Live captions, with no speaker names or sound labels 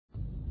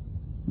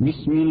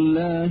بسم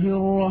الله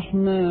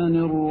الرحمن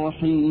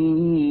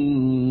الرحيم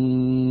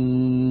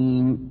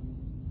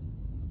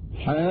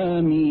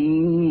حميم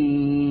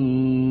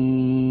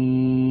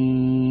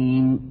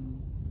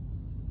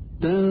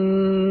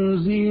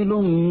تنزيل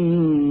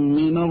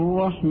من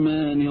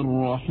الرحمن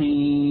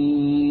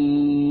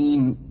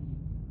الرحيم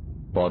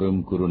পরম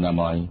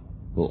করুণাময়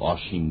ও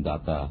অসীম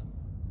দাতা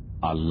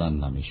আল্লাহর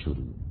নামে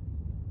শুরু।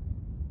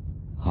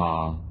 হা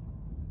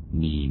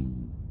মীম।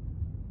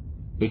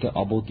 এটা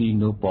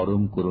অবতীর্ণ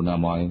পরম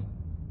করুণাময়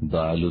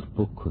দয়ালুর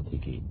পক্ষ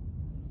থেকে।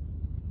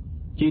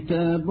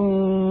 كتاب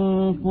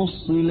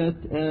فصلت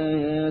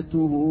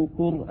آياته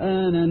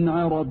قرآنا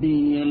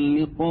عربيا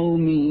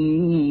لقوم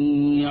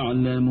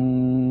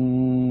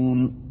يعلمون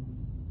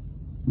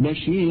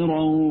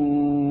بشيرا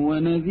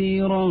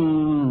ونذيرا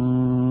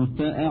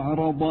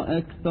فأعرض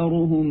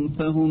أكثرهم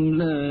فهم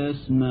لا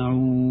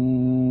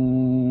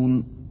يسمعون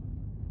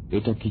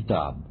এটা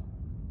কিতাব,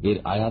 এর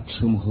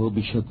আয়াতসমূহ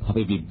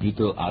বিশদভাবে বিবৃত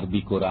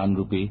আরবি কোরআন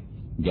রূপে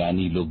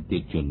জ্ঞানী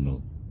লোকদের জন্য,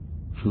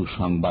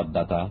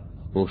 সুসংবাদদাতা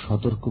ও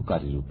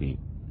সতর্ককারী রূপে।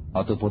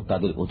 অতঃপর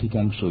তাদের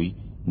অধিকাংশই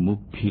মুখ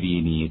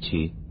ফিরিয়ে নিয়েছে,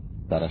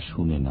 তারা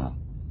শুনে না।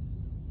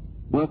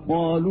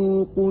 وقالوا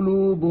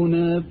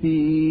قلوبنا في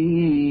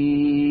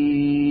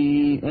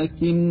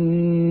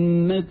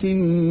أكنة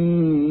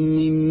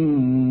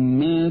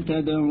مما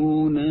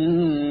تدعونا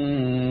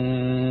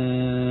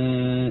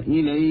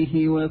إليه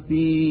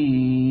وفي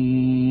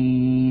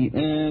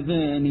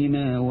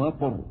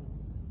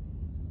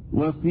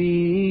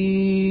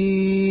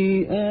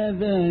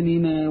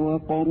آذاننا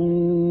وقر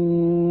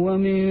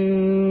ومن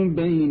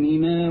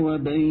بيننا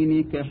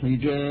وبينك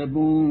حجاب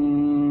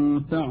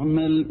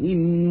فاعمل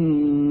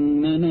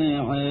إننا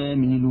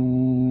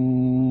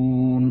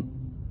عاملون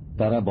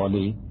তারা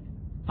বলে,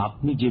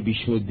 আপনি যে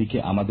বিষয়ের দিকে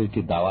আমাদেরকে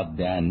দাওয়াত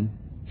দেন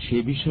সে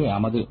বিষয়ে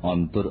আমাদের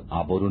অন্তর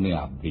আবরণে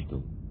আবৃত,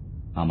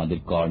 আমাদের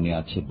কর্ণে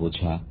আছে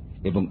বোঝা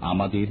এবং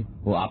আমাদের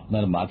ও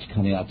আপনার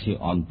মাঝখানে আছে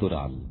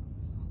অন্তরাল।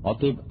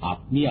 অতএব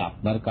আপনি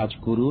আপনার কাজ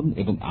করুন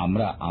এবং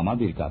আমরা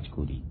আমাদের কাজ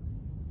করি।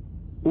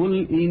 قل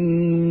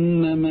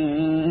إنما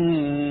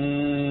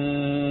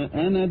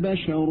أنا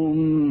بشر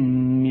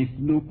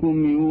مثلكم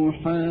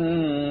يوحى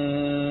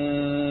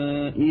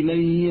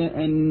إلي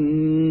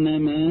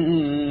أنما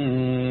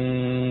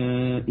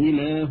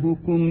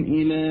إلهكم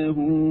إله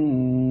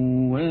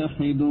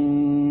واحد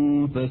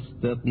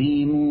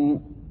فاستقيموا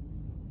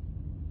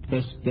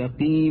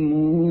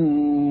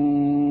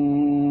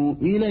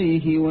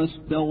إليه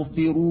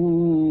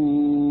واستغفروه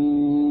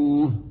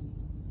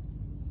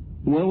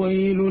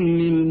وويل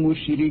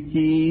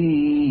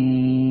للمشركين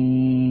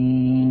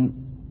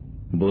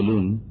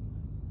বলুন,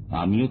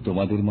 আমিও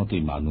তোমাদের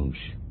মতোই মানুষ।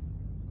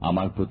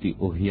 আমার প্রতি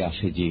ওহী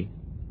আসে যে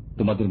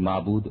তোমাদের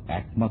মাবুদ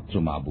একমাত্র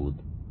মাবুদ,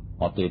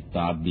 অতএব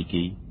তাঁর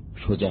দিকেই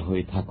সোজা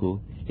হয়ে থাকো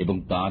এবং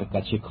তাঁর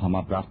কাছে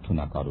ক্ষমা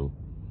প্রার্থনা করো,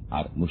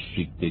 আর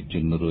মুশরিকদের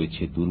জন্য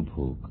রয়েছে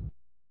দুর্ভোগ।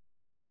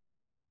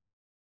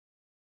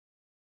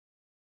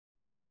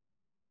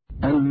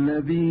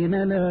 الذين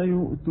لا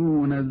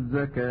يؤتون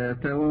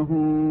الزكاة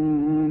وهم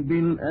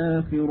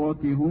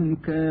بالآخرة هم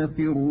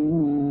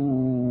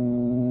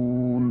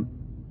كافرون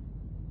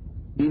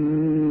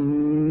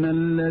إن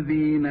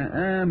الذين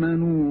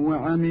آمنوا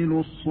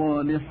وعملوا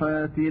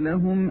الصالحات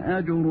لهم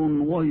أجر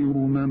غير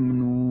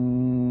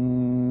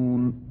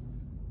ممنون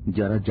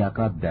যারা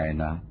যাকাত দেয়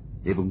না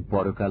এবং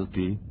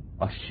পরকালকে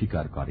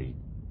অস্বীকার করে,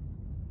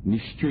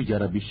 নিশ্চয়ই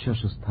যারা বিশ্বাস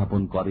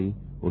স্থাপন করে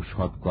ও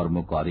সৎকর্ম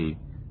করে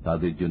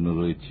তাদের জন্য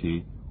রয়েছে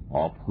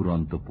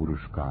অফুরন্ত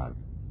পুরস্কার।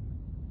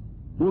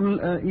 قل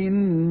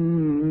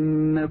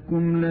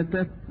أئنكم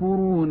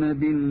لتكفرون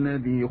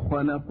بالذي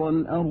خلق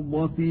الأرض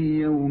في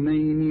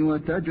يومين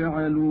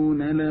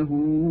وتجعلون له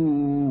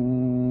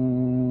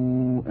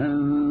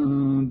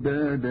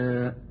أندادا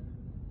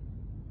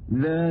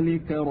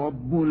ذلك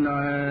رب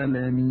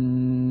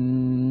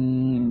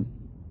العالمين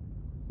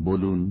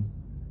বলুন,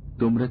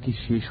 তোমরা কি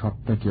সে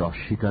সত্তাকে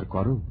অস্বীকার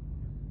করো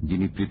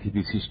যিনি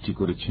পৃথিবী সৃষ্টি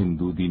করেছেন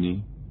দুদিনে,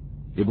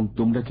 এবং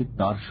তোমরা কি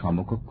তার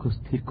সমকক্ষ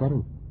স্থির করো?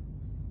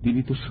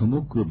 তিনি তো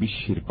সমগ্র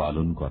বিশ্বের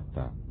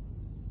পালনকর্তা।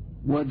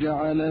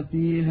 وجعل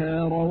فيها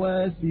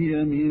رواسي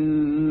من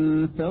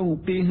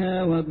فوقها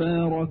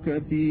وبارك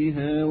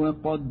فيها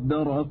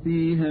وقدر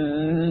فيها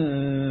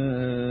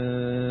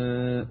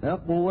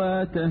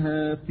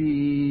أقواتها في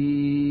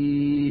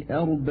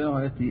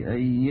أربعة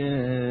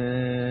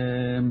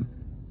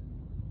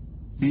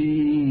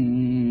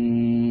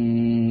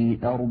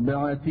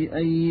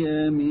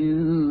أيام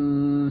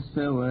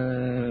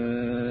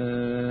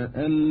سواء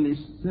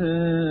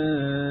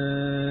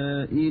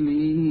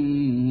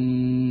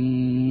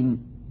للسائلين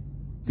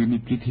তিনি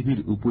পৃথিবীর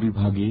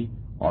উপরিভাগে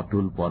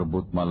অটল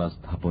পর্বতমালা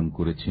স্থাপন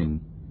করেছেন,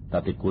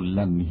 তাতে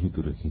কল্যাণ নিহিত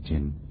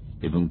রেখেছেন,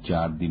 এবং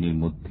 4 দিনের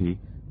মধ্যে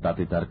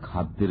তাতে তার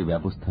খাদ্যের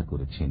ব্যবস্থা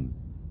করেছেন,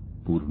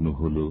 পূর্ণ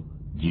হল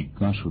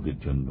জিজ্ঞাসুদের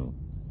জন্য।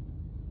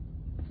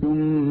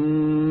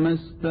 ثم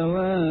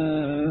استوى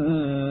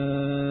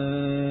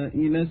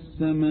إلى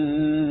السماء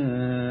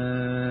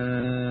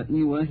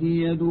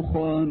وهي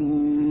دخان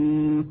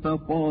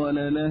فقال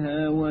لها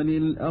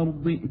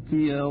وللأرض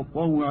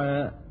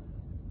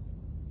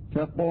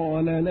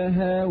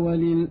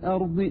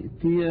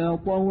ائتيا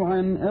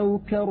طوعا أو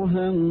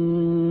كرها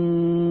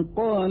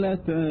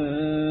قالتا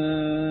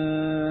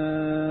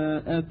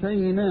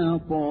أتينا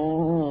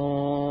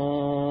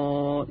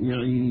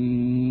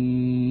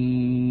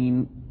طائعين।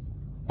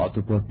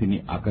 অতঃপর তিনি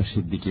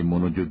আকাশের দিকে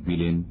মনোযোগ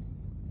দিলেন,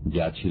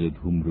 যা ছিল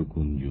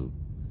ধূম্রকুঞ্জ।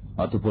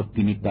 অতঃপর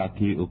তিনি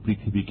তাকে ও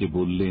পৃথিবীকে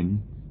বললেন,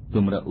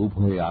 তোমরা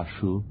উভয়ে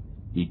আসো,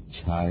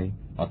 ইচ্ছায়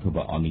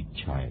অথবা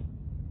অনিচ্ছায়।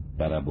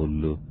 তারা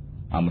বলল,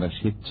 আমরা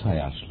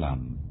স্বেচ্ছায় আসলাম।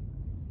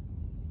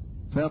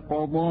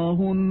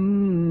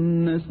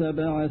 فقضاهن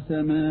 7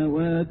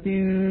 سماوات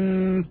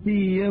في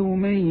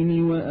يومين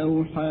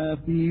وأوحى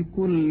في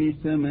كل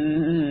سماء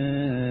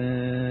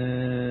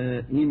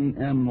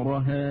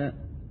أمرها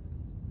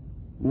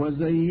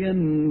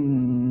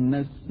وزينا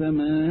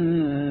السماء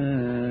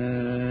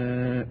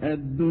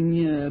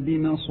الدنيا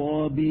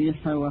بمصابيح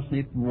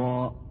وحفظا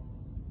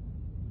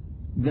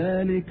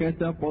ذلك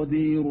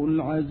تقدير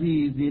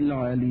العزيز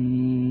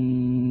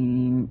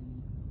العليم।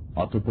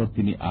 অতঃপর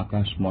তিনি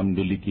আকাশ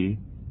মণ্ডলীকে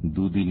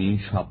দুদিনে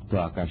সপ্ত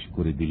আকাশ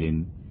করে দিলেন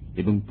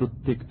এবং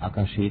প্রত্যেক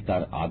আকাশে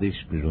তার আদেশ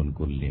প্রেরণ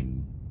করলেন।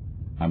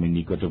 আমি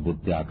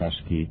নিকটবর্তী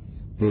আকাশকে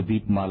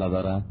প্রদীপমালা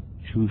দ্বারা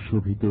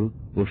সুশোভিত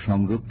ও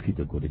সংরক্ষিত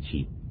করেছি।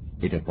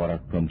 এটা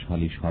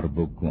পরাক্রমশালী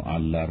সর্বজ্ঞ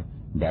আল্লাহর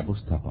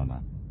ব্যবস্থাপনা।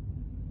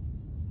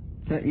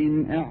 فإن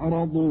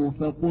أعرضوا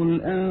فقل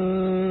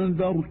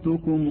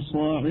أنذرتكم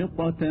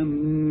صاعقة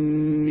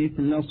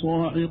مثل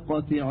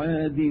صاعقة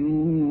عاد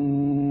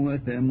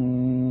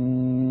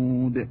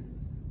وثمود।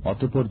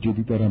 অতঃপর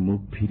যদি তারা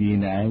মুখ ফিরিয়ে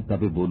নেয়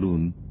তবে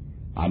বলুন,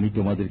 আমি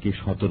তোমাদেরকে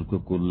সতর্ক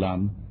করলাম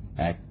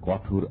এক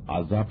কঠোর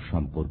আযাব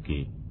সম্পর্কে,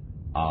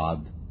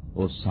 আদ ও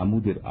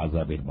সামুদের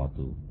আযাবের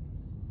মতো।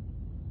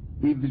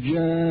 إذ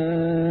جاءتهم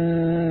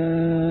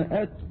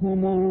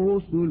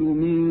الرسل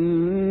من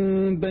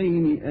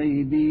بين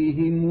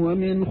أيديهم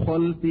ومن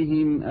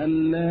خلفهم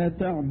ألا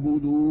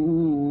تعبدوا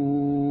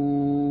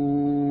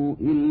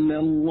إلا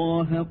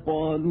الله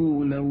قالوا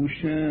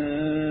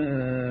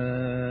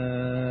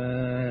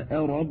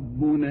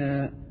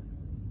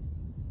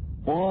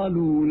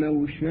لو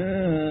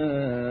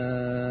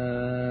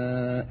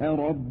شاء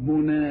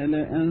ربنا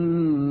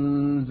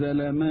لأنزل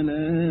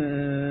ملائكة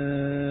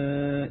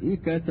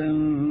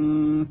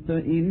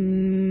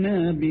فإنا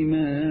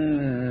بما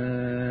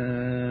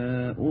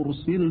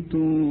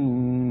أرسلتم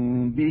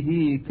به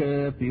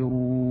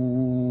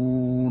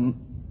كافرون।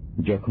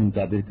 যখন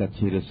তাদের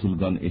কাছে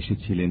রাসূলগণ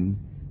এসেছিলেন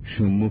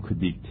সম্মুখ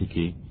দিক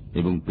থেকে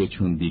এবং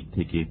পেছন দিক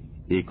থেকে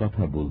এ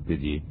কথা বলতে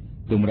যে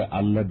তোমরা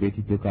আল্লাহ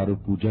ব্যতীত কারো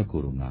পূজা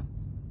করো না,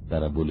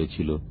 তারা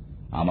বলেছিল,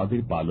 আমাদের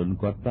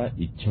পালনকর্তা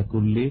ইচ্ছা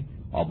করলে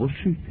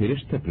অবশ্যই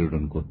ফেরেশতা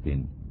প্রেরণ করতেন,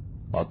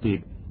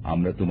 অতএব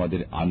আমরা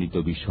তোমাদের আনীত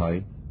বিষয়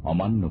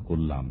অমান্য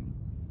করলাম।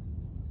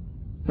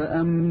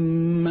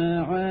 فأما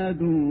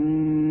عاد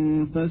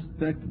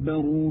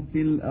فاستكبروا في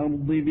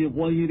الأرض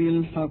بغير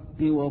الحق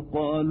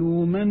وقالوا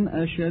من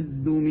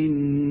أشد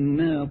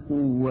منا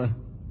قوة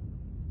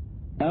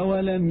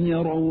أولم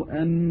يروا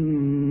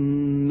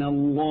أن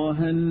الله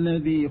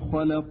الذي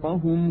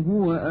خلقهم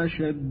هو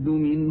أشد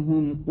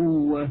منهم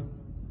قوة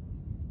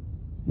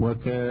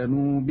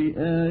وكانوا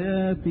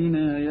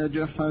بآياتنا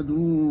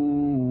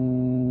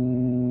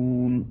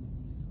يجحدون।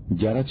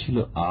 যারা ছিল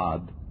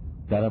আদ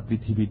তারা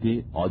পৃথিবীতে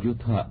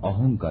অযথা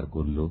অহংকার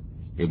করল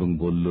এবং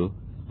বলল,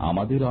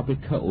 আমাদের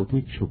অপেক্ষা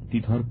অধিক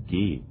শক্তিধর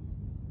কে?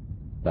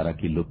 তারা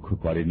কি লক্ষ্য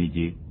করেনি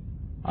যে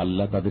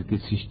আল্লাহ তাদেরকে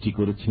সৃষ্টি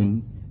করেছেন,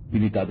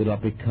 তিনি তাদের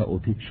অপেক্ষা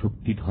অধিক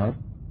শক্তিধর?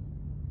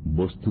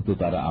 বস্তুত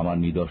তারা আমার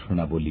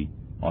নিদর্শনাবলী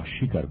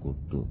অস্বীকার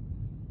করত।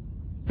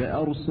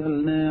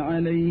 فأرسلنا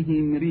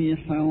عليهم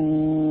ريحا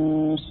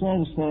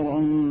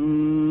صرصرا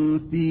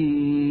في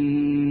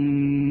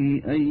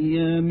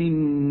أيام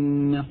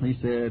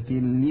نحسات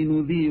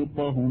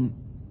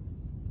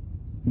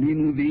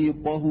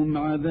لنذيقهم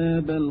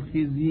عذاب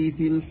الخزي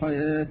في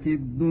الحياة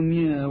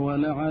الدنيا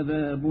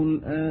ولعذاب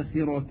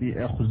الآخرة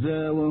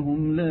أخزى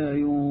وهم لا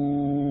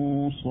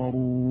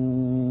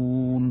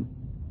ينصرون।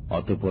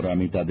 অতঃপর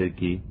আমি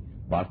তাদেরকে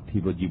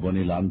পার্থিব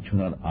জীবনে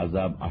লাঞ্ছনার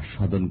আযাব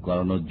আস্বাদন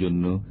করানোর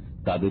জন্য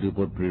তাদের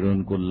উপর প্রেরণ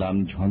করলাম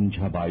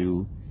ঝঞ্ঝা বায়ু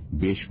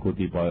বেশ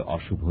কতিপয়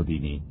অশুভ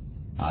দিনে,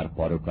 আর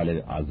পরকালের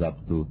আযাব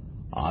তো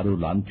আরো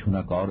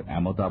লাঞ্ছনাকর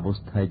এমত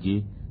অবস্থায় যে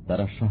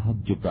তারা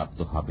সাহায্য প্রাপ্ত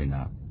হবে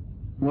না।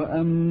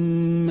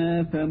 وأما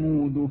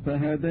ثمود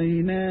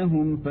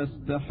فهديناهم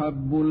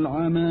فاستحبوا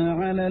العمى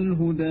على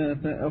الهدى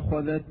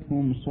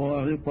فأخذتهم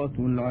صاعقة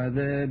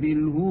العذاب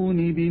الهون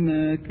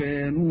بما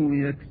كانوا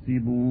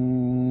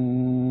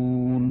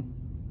يكسبون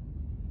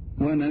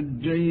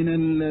ونجينا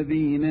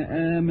الذين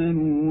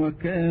آمنوا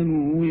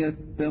وكانوا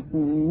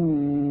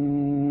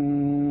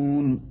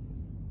يتقون।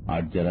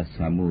 আর যারা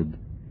সামুদ,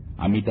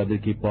 আমি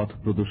তাদেরকে পথ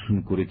প্রদর্শন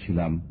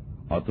করেছিলাম,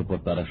 অতঃপর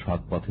তারা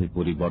সৎ পথের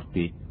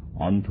পরিবর্তে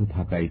অন্ধ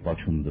থাকাই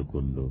পছন্দ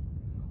করল।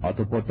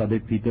 অতঃপর তাদের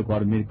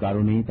কৃতকর্মের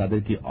কারণে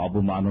তাদেরকে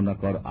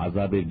অবমাননাকর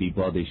আযাবের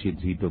বিপদ এসে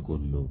ধৃত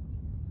করল।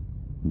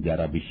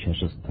 যারা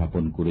বিশ্বাস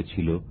স্থাপন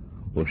করেছিল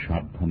ও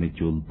সাবধানে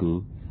চলত,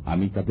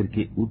 আমি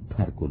তাদেরকে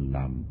উদ্ধার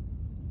করলাম।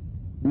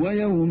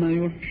 وَيَوْمَ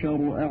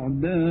يُحْشَرُ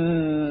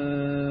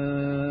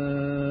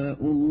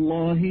أَعْدَاءُ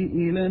اللَّهِ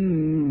إِلَى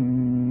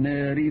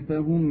النَّارِ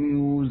فَهُمْ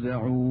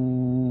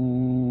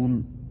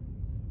يُوزَعُونَ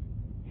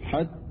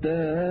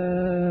حَتَّى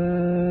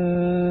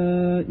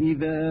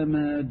إِذَا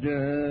مَا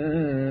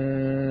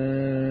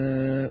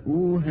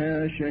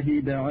جَاءُوهَا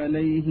شَهِدَ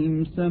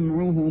عَلَيْهِمْ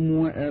سَمْعُهُمْ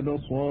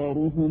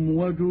وَأَبْصَارُهُمْ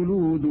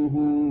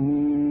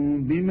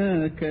وَجُلُودُهُمْ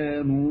بِمَا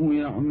كَانُوا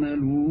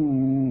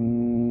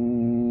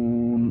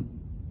يَعْمَلُونَ।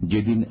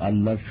 যেদিন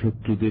আল্লাহর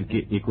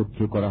শত্রুদেরকে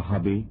একত্র করা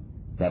হবে,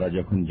 তারা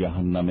যখন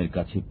জাহান্নামের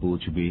কাছে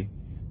পৌঁছবে,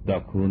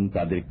 তখন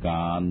তাদের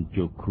কান,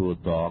 চক্ষু ও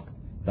ত্বক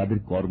তাদের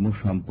কর্ম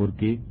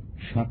সম্পর্কে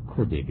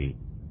সাক্ষ্য দেবে।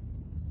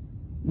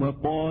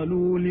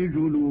 وَقَالُوا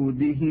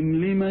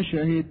لِجُلُودِهِمْ لِمَ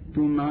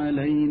شَهِدتُّمْ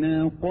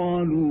عَلَيْنَا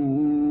قَالُوا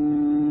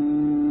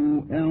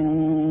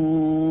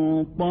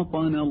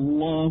أَنطَقَنَا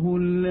اللَّهُ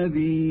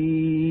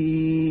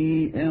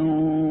الَّذِي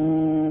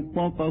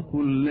أَنطَقَ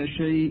كُلَّ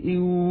شَيْءٍ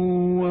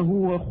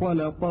وَهُوَ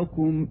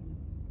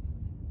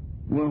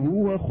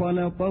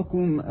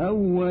خَلَقَكُمْ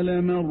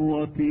أَوَّلَ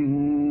مَرَّةٍ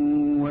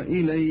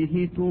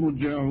وَإِلَيْهِ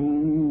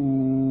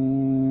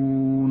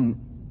تُرْجَعُونَ।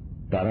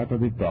 তারা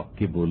তাদের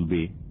ত্বককে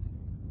বলবে,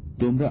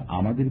 তোমরা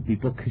আমাদের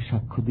বিপক্ষে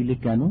সাক্ষ্য দিলে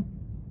কেন?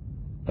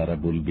 তারা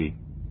বলবে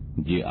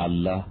যে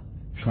আল্লাহ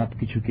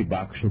সবকিছুকে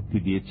বাকশক্তি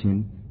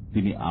দিয়েছেন,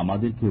 তিনি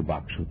আমাদেরকেও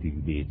বাকশক্তি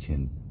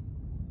দিয়েছেন।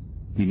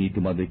 তিনি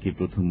তোমাদেরকে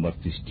প্রথমবার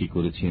সৃষ্টি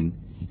করেছেন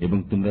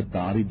এবং তোমরা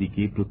তাঁরই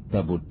দিকে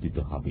প্রত্যাবর্তিত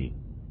হবে।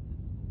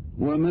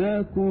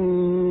 وَمَا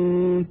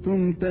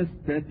كُنتُمْ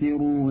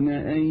تَسْتَتِرُونَ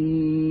أَن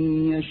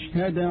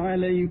يَشْهَدَ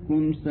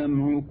عَلَيْكُمْ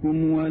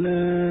سَمْعُكُمْ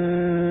وَلَا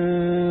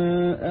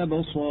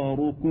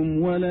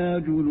أَبْصَارُكُمْ وَلَا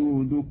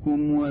جُلُودُكُمْ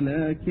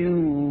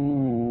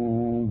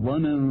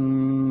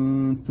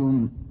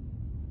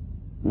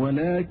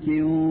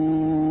وَلَكِنْ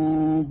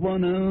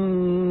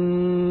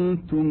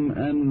ظَنَنْتُمْ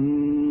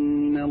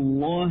أَنَّ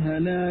اللَّهَ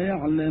لَا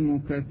يَعْلَمُ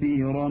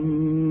كَثِيرًا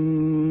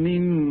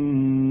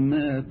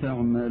مِّمَّا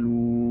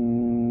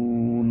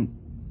تَعْمَلُونَ।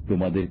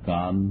 তোমাদের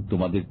কান,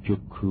 তোমাদের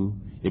চক্ষু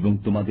এবং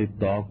তোমাদের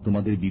ত্বক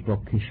তোমাদের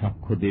বিপক্ষে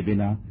সাক্ষ্য দেবে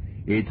না,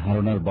 এই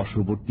ধারণার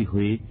বশবর্তী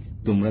হয়ে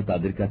তোমরা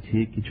তাদের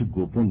কাছে কিছু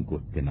গোপন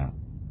করতে না।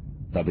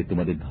 তবে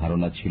তোমাদের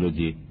ধারণা ছিল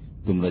যে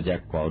তোমরা যা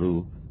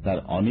করো তার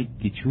অনেক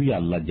কিছুই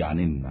আল্লাহ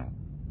জানেন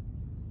না।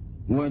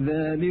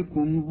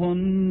 وَذَلِكُمْ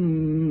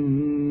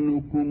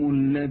ظَنُّكُمُ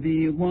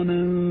الَّذِي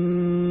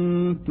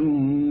ظَنَنْتُمْ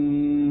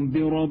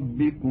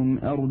بِرَبِّكُمْ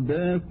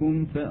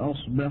أَرْدَاكُمْ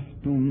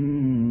فَأَصْبَحْتُمْ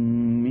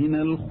مِنَ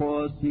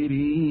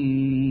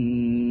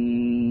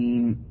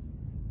الْخَاسِرِينَ।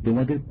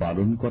 তোমাদের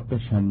পালনকর্তা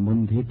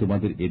সম্বন্ধে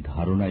তোমাদের এ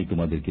ধারণাই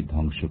তোমাদেরকে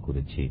ধ্বংস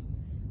করেছে,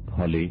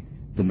 ফলে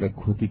তোমরা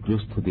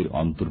ক্ষতিগ্রস্তদের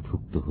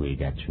অন্তর্ভুক্ত হয়ে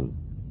গেছ।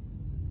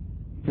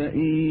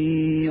 فَإِن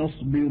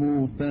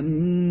يَصْبِرُوا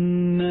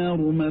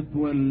فَالنَّارُ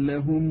مَثْوًى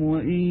لَهُمْ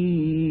وَإِن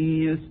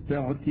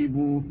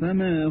يَسْتَعْتِبُوا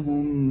فَمَا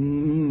هُمْ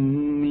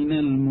مِنَ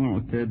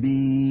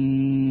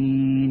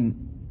الْمُعْتَبِينَ।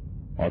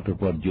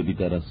 অতঃপর যদি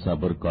তারা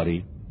সবর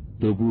করে,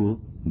 তবুও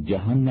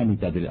জাহান্নামই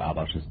তাদের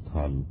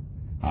আবাসস্থল,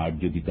 আর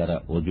যদি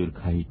তারা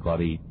ওজরখাহি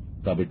করে,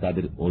 তবে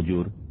তাদের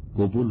ওজর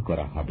কবুল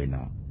করা হবে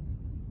না।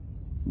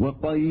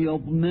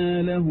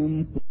 وَقَيَّضْنَا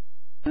لَهُمْ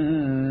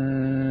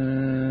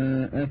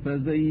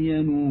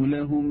فَزَيَّنُوا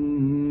لَهُم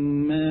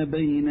مَّا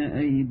بَيْنَ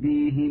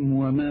أَيْدِيهِمْ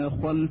وَمَا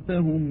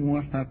خَلْفَهُمْ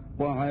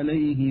وَحَقَّ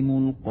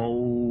عَلَيْهِمُ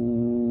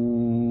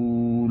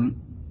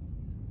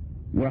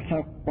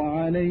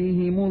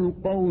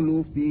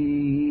الْقَوْلُ فِي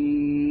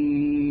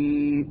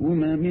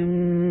أُمَمٍ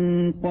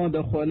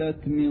قَدْ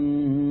خَلَتْ مِن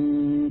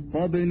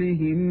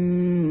قَبْلِهِم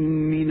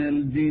مِّنَ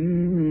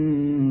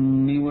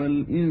الْجِنِّ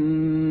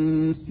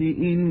وَالْإِنسِ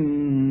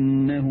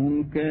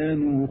إِنَّهُمْ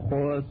كَانُوا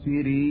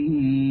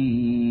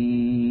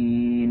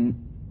خَاسِرِينَ।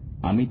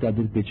 আমি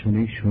তাদের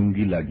পেছনে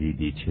সঙ্গী লাগিয়ে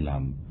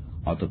দিয়েছিলাম,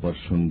 অতঃপর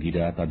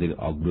সঙ্গীরা তাদের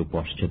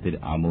অগ্রপশ্চাতের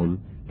আমল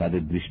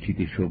তাদের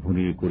দৃষ্টিতে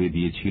শোভনীয় করে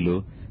দিয়েছিল।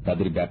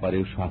 তাদের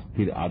ব্যাপারেও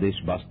শাস্তির আদেশ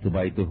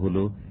বাস্তবায়িত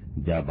হল,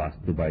 যা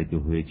বাস্তবায়িত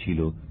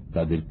হয়েছিল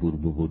তাদের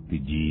পূর্ববর্তী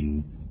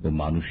জিন ও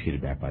মানুষের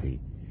ব্যাপারে।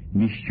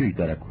 নিশ্চয়ই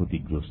তারা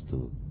ক্ষতিগ্রস্ত।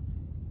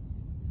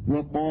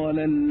 وَقَالَ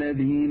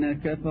الَّذِينَ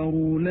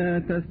كَفَرُوا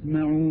لَا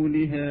تَسْمَعُوا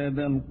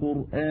لِهَذَا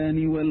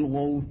الْقُرْآنِ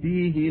وَالْغَوْا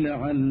فِيهِ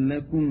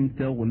لَعَلَّكُمْ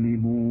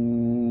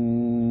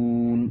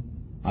تَغْلِبُونَ।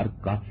 আর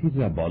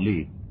কাফিররা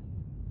বলে,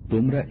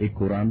 তোমরা এ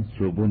কোরআন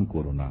শ্রবণ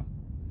করো না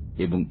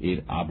এবং এর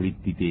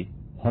আবৃত্তিতে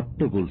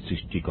হট্টগোল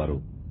সৃষ্টি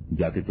করো,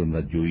 যাতে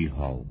তোমরা জয়ী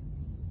হও।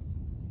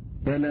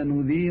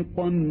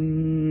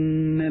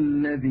 فَلَنُذِيقَنَّ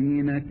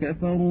الَّذِينَ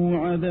كَفَرُوا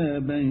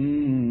عَذَابًا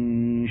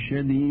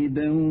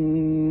شَدِيدًا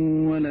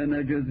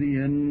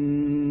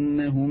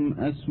وَلَنَجْزِيَنَّهُمْ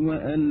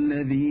أَسْوَأَ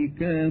الَّذِي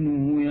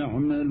كَانُوا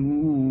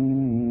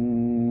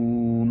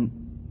يَعْمَلُونَ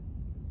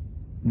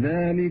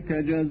ذَلِكَ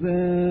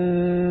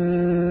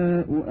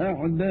جَزَاءُ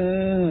أَعْدَاءِ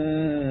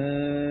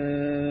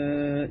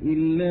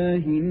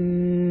اللَّهِ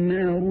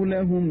النَّارُ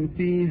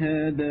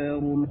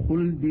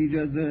الخلد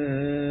جزاء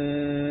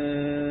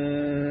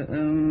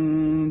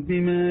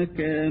بما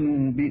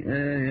كانوا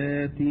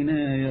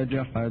بآياتنا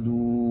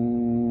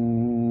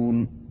يجحدون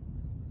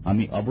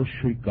আমি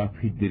অবশ্যই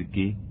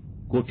কাফিরদেরকে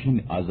কঠিন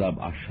আযাব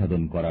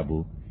আস্বাদন করাবো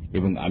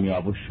এবং আমি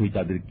অবশ্যই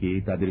তাদেরকে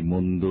তাদের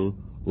মন্দ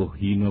ও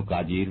হীন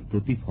কাজের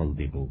প্রতিফল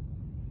দেব।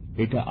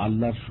 এটা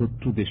আল্লাহর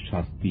শত্রুদের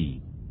শাস্তি,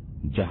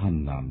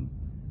 জাহান্নাম।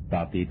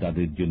 তাতে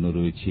তাদের জন্য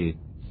রয়েছে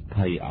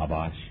স্থায়ী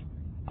আবাস,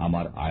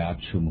 আমার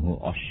আয়াতসমূহ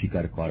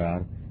অস্বীকার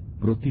করার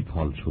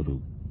প্রতিফল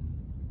স্বরূপ।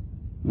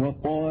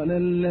 وقال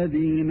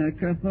الذين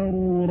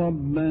كفروا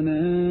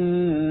ربنا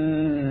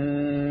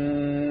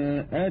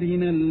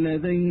أرنا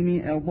الذين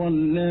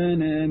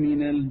أضلانا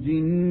من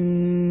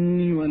الجن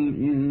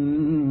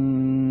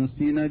والإنس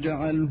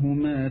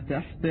نجعلهما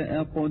تحت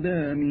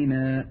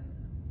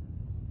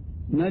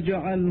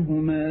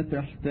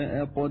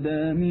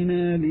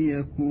أقدامنا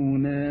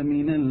ليكونا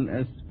من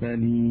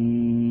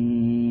الأسفلين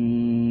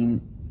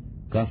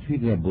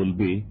কাফিররা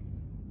বলবে,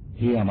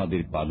 হে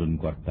আমাদের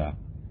পালনকর্তা,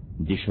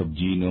 যেসব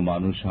জিন ও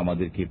মানুষ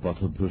আমাদেরকে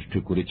পথভ্রষ্ট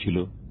করেছিল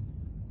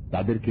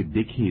তাদেরকে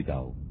দেখিয়ে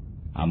দাও,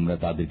 আমরা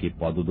তাদেরকে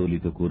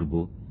পদদলিত করব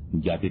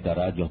যাতে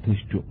তারা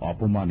যথেষ্ট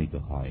অপমানিত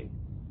হয়।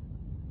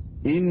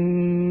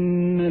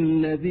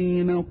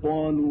 ইন্নাল্লাযীনা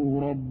ক্বালু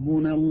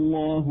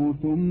রাব্বুনাল্লাহু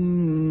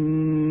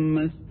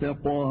থুম্মা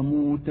ইসতাকামু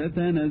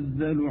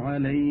তাতানাজ্জালু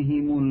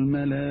আলাইহিমুল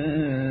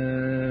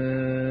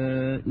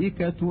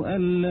মালাঈকাতু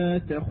আল্লা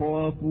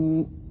তাখাফু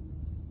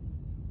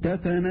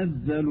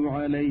تتنزل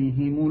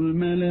عليهم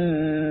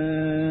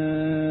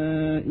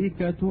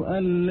الملائكة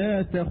ألا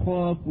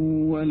تخافوا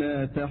ولا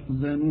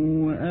تحزنوا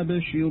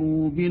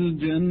وأبشروا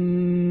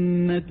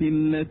بالجنة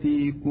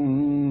التي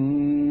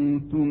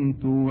كنتم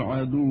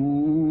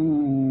توعدون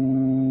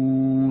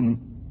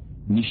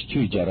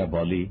নিশ্চয়ই যারা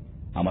বলে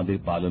আমাদের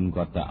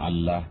পালনকর্তা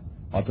আল্লাহ,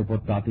 অতঃপর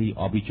তাতেই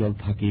অবিচল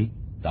থাকে,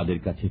 তাদের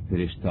কাছে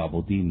ফেরেশতা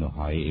অবতীর্ণ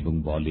হয় এবং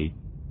বলে,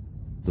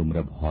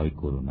 তোমরা ভয়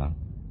করো না,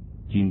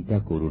 চিন্তা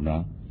করো না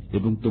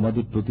এবং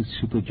তোমাদের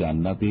প্রতিশ্রুত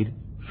জান্নাতের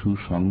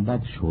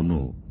সুসংবাদ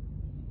শোনো।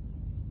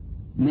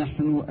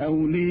 নাহনু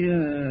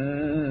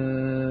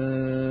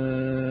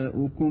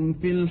আউলিয়াউকুম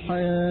ফিল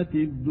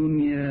হায়াতিদ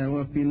দুনিয়া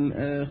ওয়া ফিল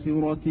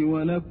আখিরাতি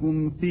ওয়া লাকুম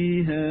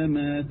ফীহা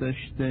মা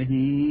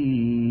তাশতাহি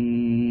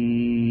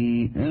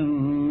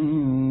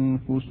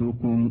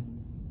আনফুসুকুম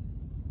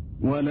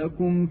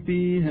ولكم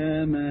فيها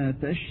ما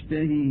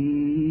تشتهي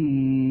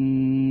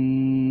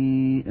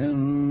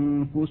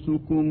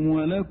أنفسكم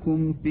ولكم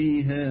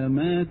فيها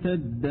ما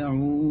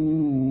تدعون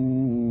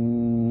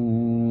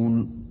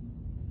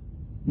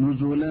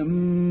نزلا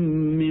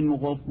من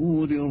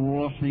غفور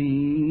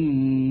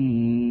رحيم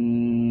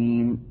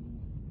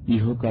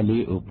ইহকালে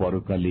ও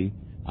পরকালে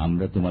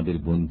আমরা তোমাদের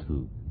বন্ধু,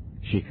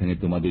 সেখানে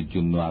তোমাদের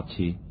জন্য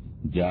আছে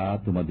যা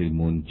তোমাদের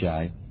মন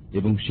চায়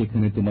এবং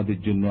সেখানে তোমাদের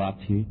জন্য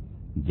আছে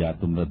যা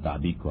তোমরা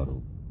দাবি করো।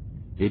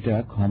 এটা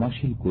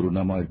ক্ষমাশীল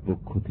করুণাময়ের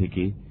পক্ষ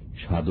থেকে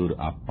সাদর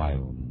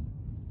আপ্যায়ন।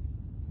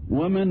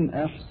 ومن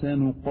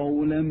أحسن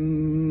قولا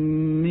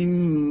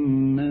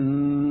ممن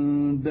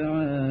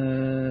دعا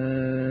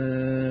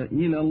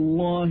إلى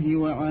الله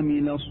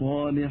وعمل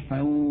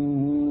صالحا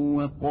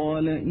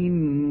وقال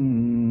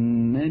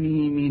إنني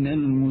من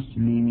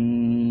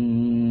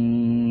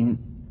المسلمين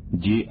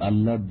যে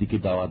আল্লাহর দিকে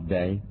দাওয়াত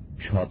দেয়,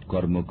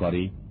 সৎকর্ম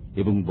করে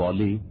এবং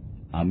বলে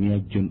আমি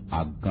একজন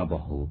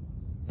আজ্ঞাবহ,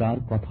 তার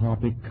কথা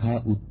অপেক্ষা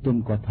উত্তম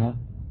কথা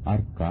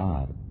আর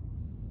কার?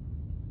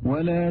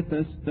 ولا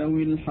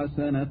تستوي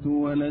الحسنة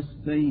ولا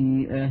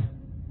السيئة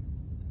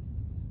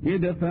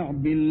ادفع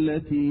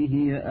بالتي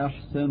هي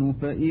أحسن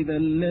فإذا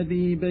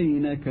الذي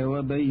بينك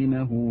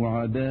وبينه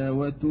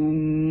عداوة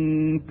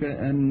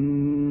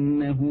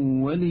كأنه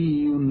ولي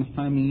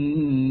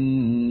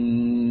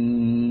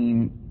حميم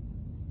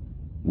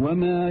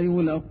وما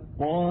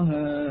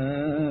يلقاها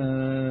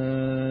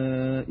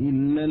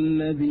إلا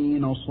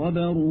الذين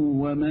صبروا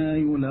وما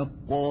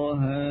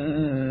يلقاها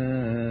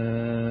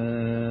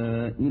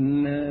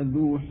إلا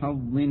ذو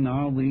حظ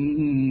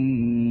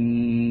عظيم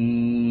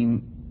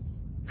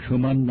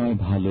সমান নয়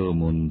ভালো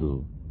মন্দ,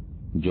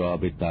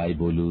 জবাবে তাই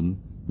বলুন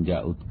যা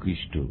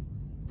উৎকৃষ্ট।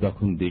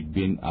 তখন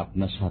দেখবেন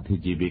আপনার সাথে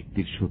যে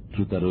ব্যক্তির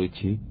শত্রুতা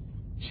রয়েছে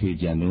সে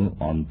যেন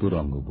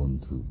অন্তরঙ্গ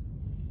বন্ধু।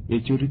 এ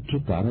চরিত্র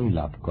তারাই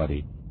লাভ করে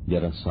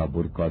যারা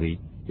সবর করে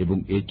এবং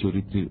এ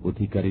চরিত্রের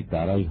অধিকারী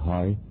তারাই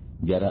হয়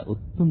যারা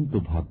অত্যন্ত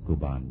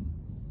ভাগ্যবান।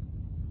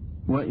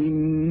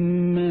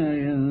 وَإِمَّا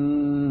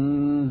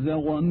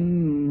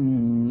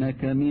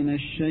يَنزَغَنَّكَ مِنَ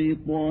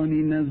الشَّيْطَانِ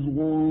نَزْغٌ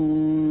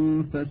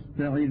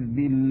فَاسْتَعِذْ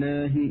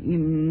بِاللَّهِ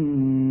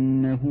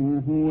إِنَّهُ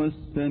هُوَ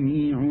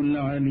السَّمِيعُ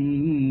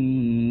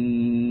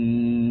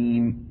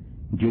الْعَلِيمُ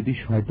যদি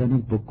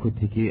শয়তানের পক্ষ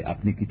থেকে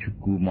আপনি কিছু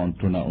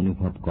কুমন্ত্রণা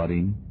অনুভব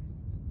করেন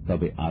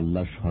তবে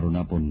আল্লাহর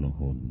শরণাপন্ন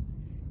হন,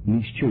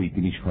 নিশ্চয়ই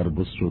তিনি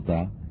সর্বশ্রোতা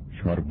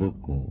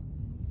সর্বজ্ঞ।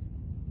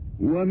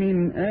 وَمِنْ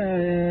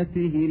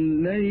آيَاتِهِ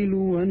اللَّيْلُ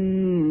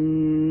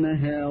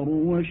وَالنَّهَارُ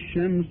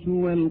وَالشَّمْسُ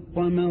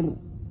وَالْقَمَرُ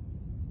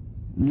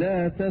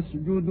لا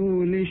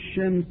تسجدوا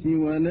للشمس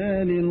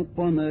ولا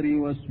للقمر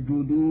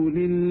واسجدوا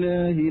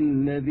لله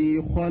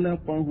الذي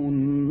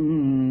خلقهن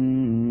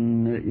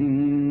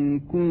إن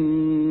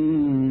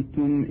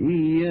كنتم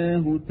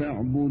إياه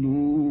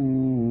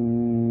تعبدون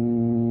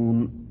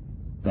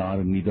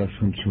তার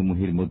নিদর্শন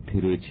সমূহের মধ্যে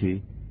রয়েছে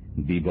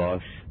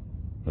দিবস,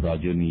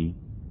 রজনী,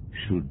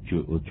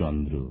 সূর্য ও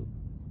চন্দ্র।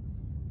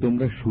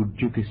 তোমরা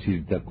সূর্যকে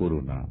সিজদা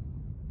করো না,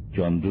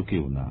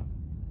 চন্দ্রকেও না,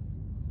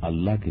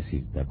 আল্লাহকে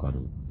সিজদা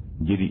করো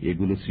যিনি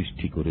এগুলো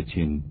সৃষ্টি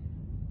করেছেন,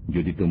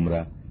 যদি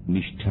তোমরা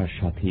নিষ্ঠার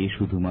সাথে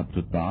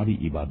শুধুমাত্র তাঁরই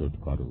ইবাদত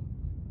করো।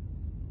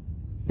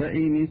 فإن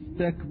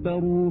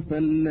استكبروا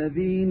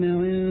فالذين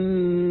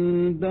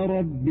عند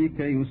ربك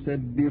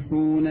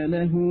يسبحون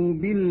له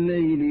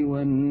بالليل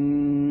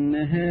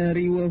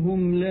والنهار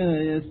وهم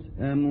لا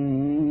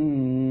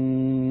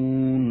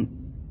يسأمون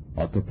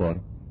অতঃপর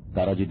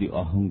তারা যদি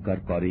অহংকার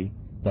করে,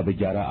 তবে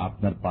যারা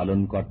আপনার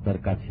পালনকর্তার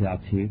কাছে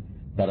আছে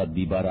তারা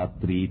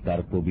দিবারাত্রি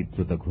তার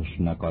পবিত্রতা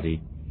ঘোষণা করে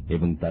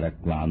এবং তারা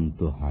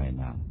ক্লান্ত হয়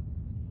না।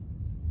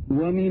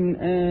 ومن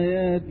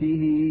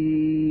آياته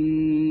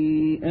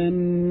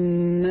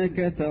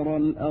أنك ترى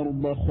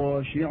الأرض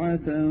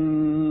خاشعة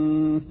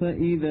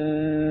فإذا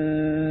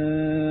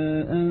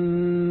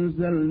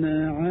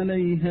أنزلنا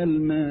عليها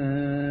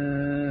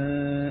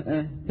الماء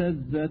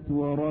اهتزت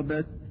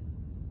وربت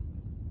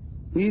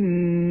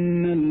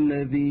إن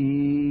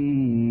الذي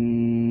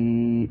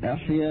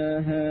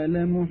أحياها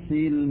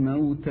لمحيي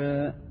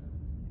الموتى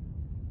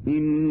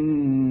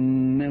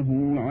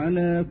ইন্নাহু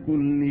আলা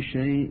কুল্লি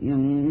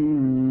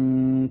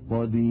শাইইন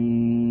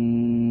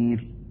কাদির।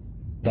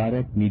 তার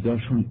এক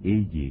নিদর্শন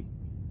এই যে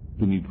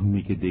তুমি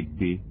ভূমিকে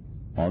দেখবে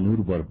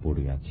অনুর্বর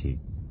পড়ে আছে,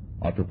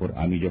 অতঃপর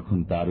আমি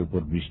যখন তার উপর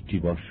বৃষ্টি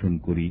বর্ষণ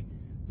করি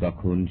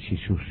তখন সে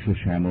শস্য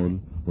শ্যামল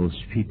ও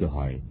স্ফীত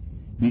হয়।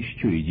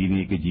 নিশ্চয়ই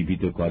যিনি একে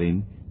জীবিত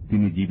করেন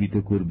তিনি জীবিত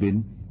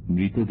করবেন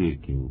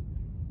মৃতদেরকেও।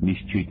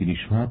 নিশ্চয়ই তিনি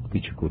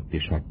সবকিছু করতে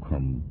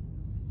সক্ষম।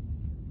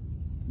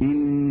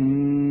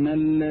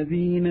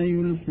 ইন্নাল্লাযীনা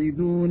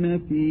ইউলহিদুনা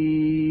ফী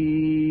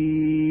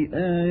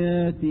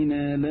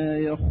আয়াতিনা লা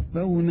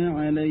ইয়াখফাউনা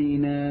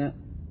আলাইনা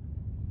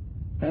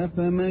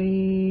আফামান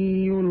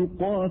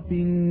ইউলকা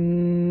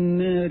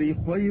ফিন-নারি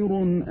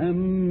খায়রুন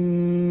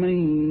আম মান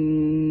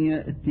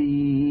ইয়াতি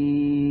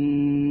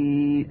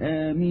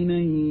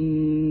আমিনান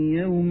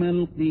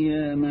ইয়াওমাল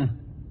কিয়ামাহ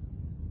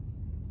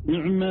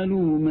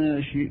ই'মালু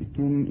মা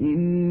শি'তুম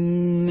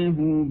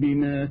ইন্নাহু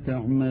বিমা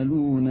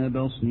তা'মালুনা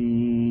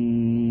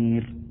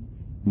বাসীর।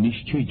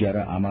 নিশ্চয়ই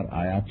যারা আমার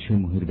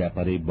আয়াতসমূহের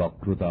ব্যাপারে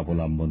বক্রতা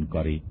অবলম্বন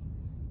করে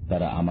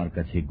তারা আমার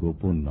কাছে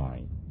গোপন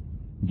নয়।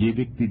 যে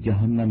ব্যক্তি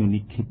জাহান্নামে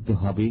নিক্ষিপ্ত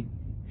হবে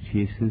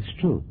সে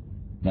শ্রেষ্ঠ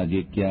না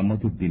যে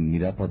কিয়ামতের দিন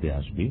নিরাপদে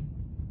আসবে?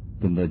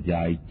 তোমরা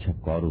যা ইচ্ছা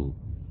করো,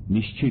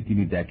 নিশ্চয়ই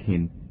তিনি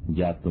দেখেন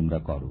যা তোমরা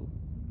করো।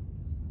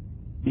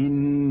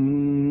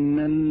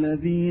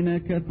 ইন্নাল্লাযীনা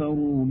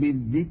কাফারু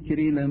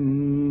বিয-যিকরি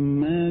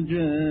লাম্মা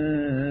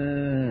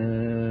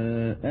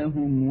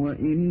জাআহুম ওয়া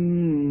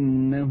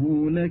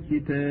ইন্নাহু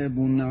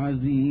লাকিতাবুন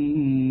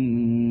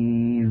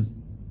আযীজ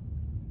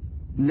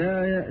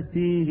লা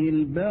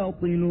ইয়াতিহিল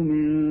বাতিলু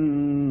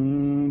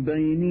মিন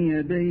বাইনি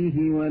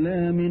ইয়াদাইহি ওয়া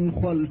লা মিন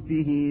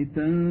খালফিহি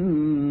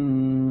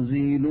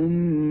তানযীলুম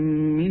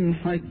মিন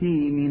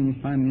হাকীমিন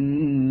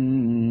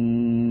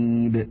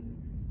হামিদ।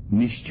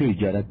 নিশ্চয়ই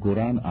যারা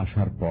কোরআন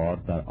আসার পর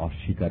তার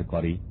অস্বীকার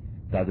করে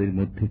তাদের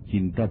মধ্যে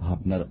চিন্তা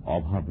ভাবনার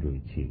অভাব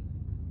রয়েছে।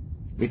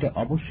 এটা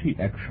অবশ্যই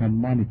এক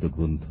সম্মানিত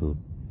গ্রন্থ,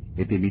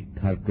 এতে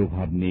মিথ্যার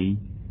প্রভাব নেই,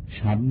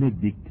 সামনের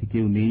দিক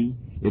থেকেও নেই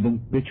এবং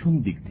পেছন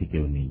দিক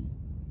থেকেও নেই।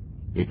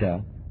 এটা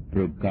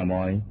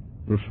প্রজ্ঞাময়,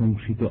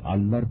 প্রশংসিত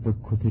আল্লাহর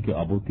পক্ষ থেকে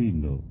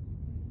অবতীর্ণ।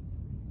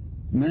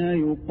 মা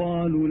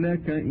ইউকালু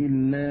লাকা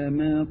ইল্লা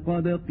মা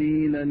ক্বাদ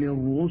ক্বিলা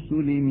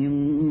লির-রুসুলি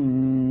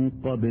মিন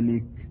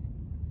ক্বাবলিক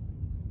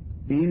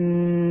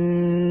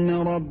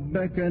ইন্না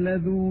রাব্বাকা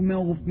লাযু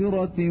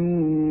মাগফিরাতিন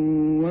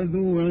ওয়া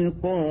যু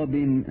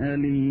ইকাবিন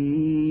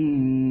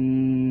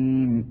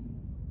আলীম।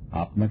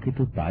 আপনাকে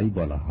তো তাই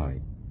বলা হয়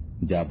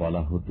যা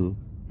বলা হতো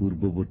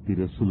পূর্ববর্তী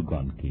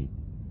রাসূলগণকে।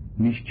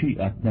 নিশ্চয়ই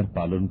আপনার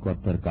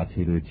পালনকর্তার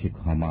কাছে রয়েছে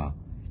ক্ষমা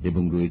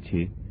এবং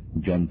রয়েছে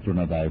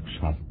যন্ত্রণাদায়ক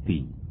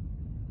শাস্তি।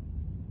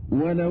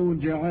 ওয়ালাউ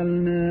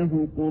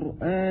জাআলনাহু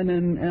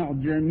কুরআনান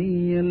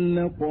আ'জামিয়্যান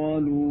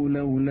লাকালু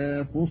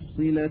লাউলা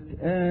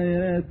ফুসসিলাত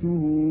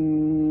আয়াতুহু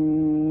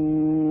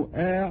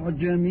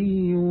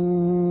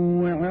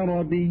আ'জামিয়্যুন ওয়া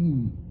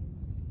আরাবিয়্যুন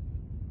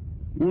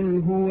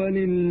কুল হুয়া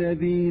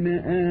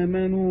লিল্লাযীনা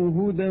আমানু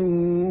হুদান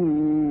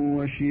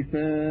ওয়া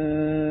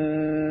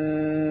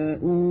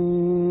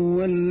শিফাa'un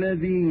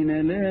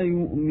ওয়াল্লাযীনা লা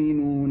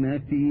ইউমিনুনা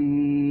ফী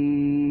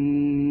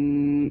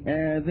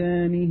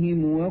آذانهم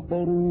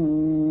وقر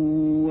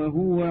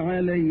وهو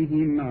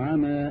عليهم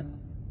عمى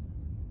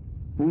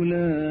أولئك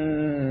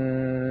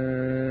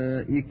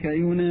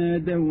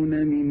ينادون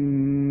من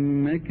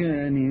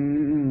مكان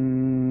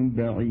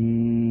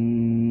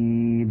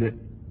بعيد।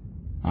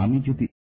 আমি যদি